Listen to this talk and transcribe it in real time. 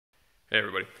Hey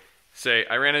everybody. Say,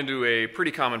 I ran into a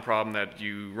pretty common problem that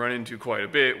you run into quite a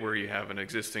bit where you have an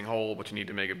existing hole but you need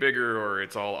to make it bigger, or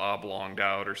it's all oblonged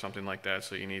out or something like that,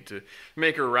 so you need to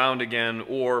make her round again,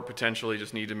 or potentially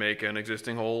just need to make an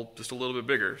existing hole just a little bit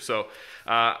bigger. So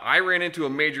I ran into a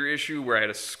major issue where I had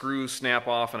a screw snap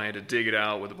off and I had to dig it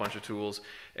out with a bunch of tools,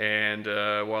 and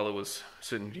while it was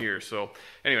sitting here. So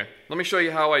anyway, let me show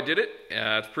you how I did it.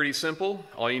 It's pretty simple.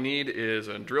 All you need is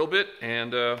a drill bit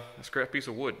and a scrap piece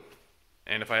of wood.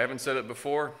 And if I haven't said it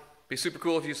before, it'd be super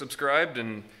cool if you subscribed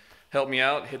and help me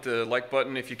out. Hit the like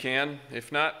button if you can.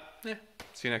 If not,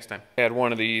 see you next time. I had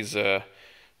one of these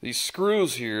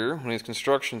screws here, one of these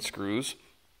construction screws,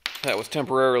 that was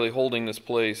temporarily holding this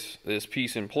piece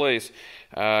in place,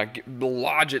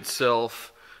 lodge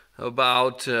itself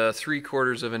about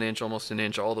 3/4 of an inch, almost an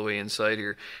inch, all the way inside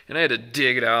here, and I had to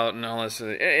dig it out and all this.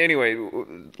 Anyway,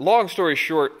 long story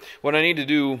short, what I need to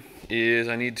do is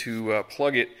I need to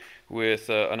plug it with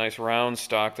a nice round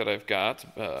stock that I've got,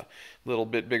 a little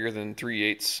bit bigger than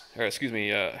 3/8, or excuse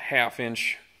me, ½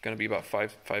 inch, going to be about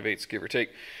 5/8, give or take,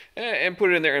 and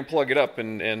put it in there and plug it up.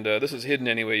 And this is hidden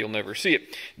anyway; you'll never see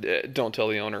it. Don't tell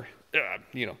the owner.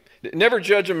 You know, never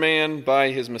judge a man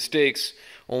by his mistakes,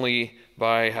 only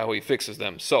by how he fixes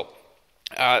them. So,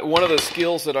 one of the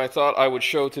skills that I thought I would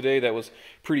show today that was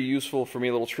pretty useful for me,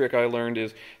 a little trick I learned,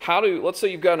 is how to, let's say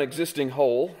you've got an existing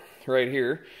hole right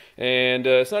here, and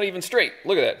it's not even straight.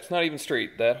 Look at that, it's not even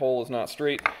straight. That hole is not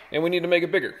straight, and we need to make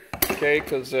it bigger, okay?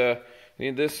 Because we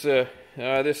need this, no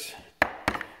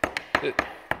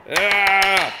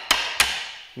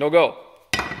go.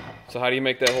 So how do you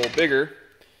make that hole bigger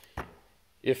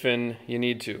if and you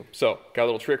need to? So, got a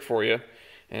little trick for you,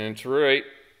 and it's right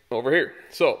over here.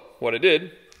 So, what I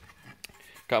did,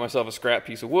 got myself a scrap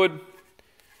piece of wood,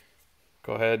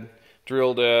 go ahead,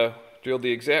 drilled the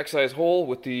exact size hole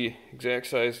with the exact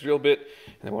size drill bit,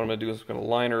 and then what I'm going to do is I'm going to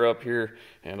line her up here,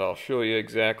 and I'll show you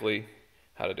exactly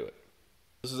how to do it.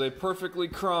 This is a perfectly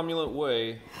cromulent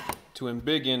way to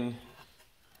embiggen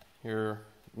your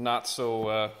not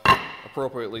so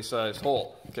appropriately sized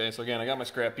hole. Okay, so again, I got my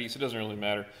scrap piece. It doesn't really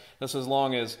matter. That's as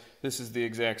long as this is the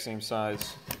exact same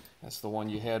size as the one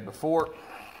you had before.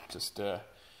 Just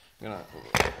gonna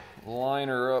line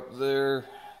her up there,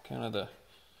 kind of the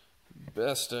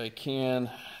best I can.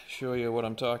 Show you what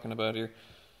I'm talking about here.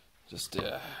 Just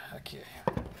okay.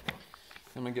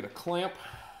 I'm gonna get a clamp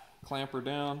her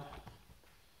down.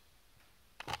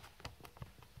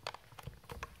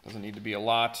 Doesn't need to be a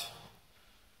lot,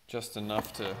 just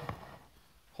enough to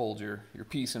hold your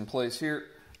piece in place here.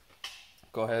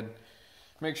 Go ahead,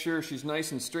 make sure she's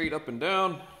nice and straight up and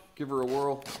down. Give her a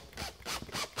whirl.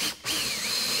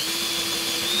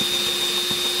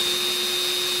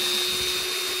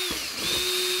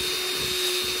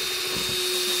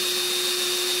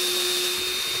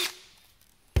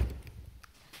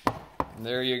 And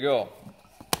there you go.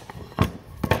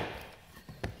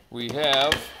 We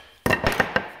have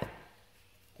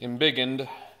embiggened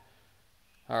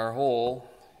our hole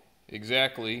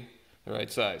exactly the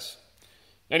right size.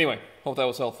 Anyway, hope that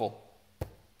was helpful.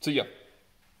 See ya.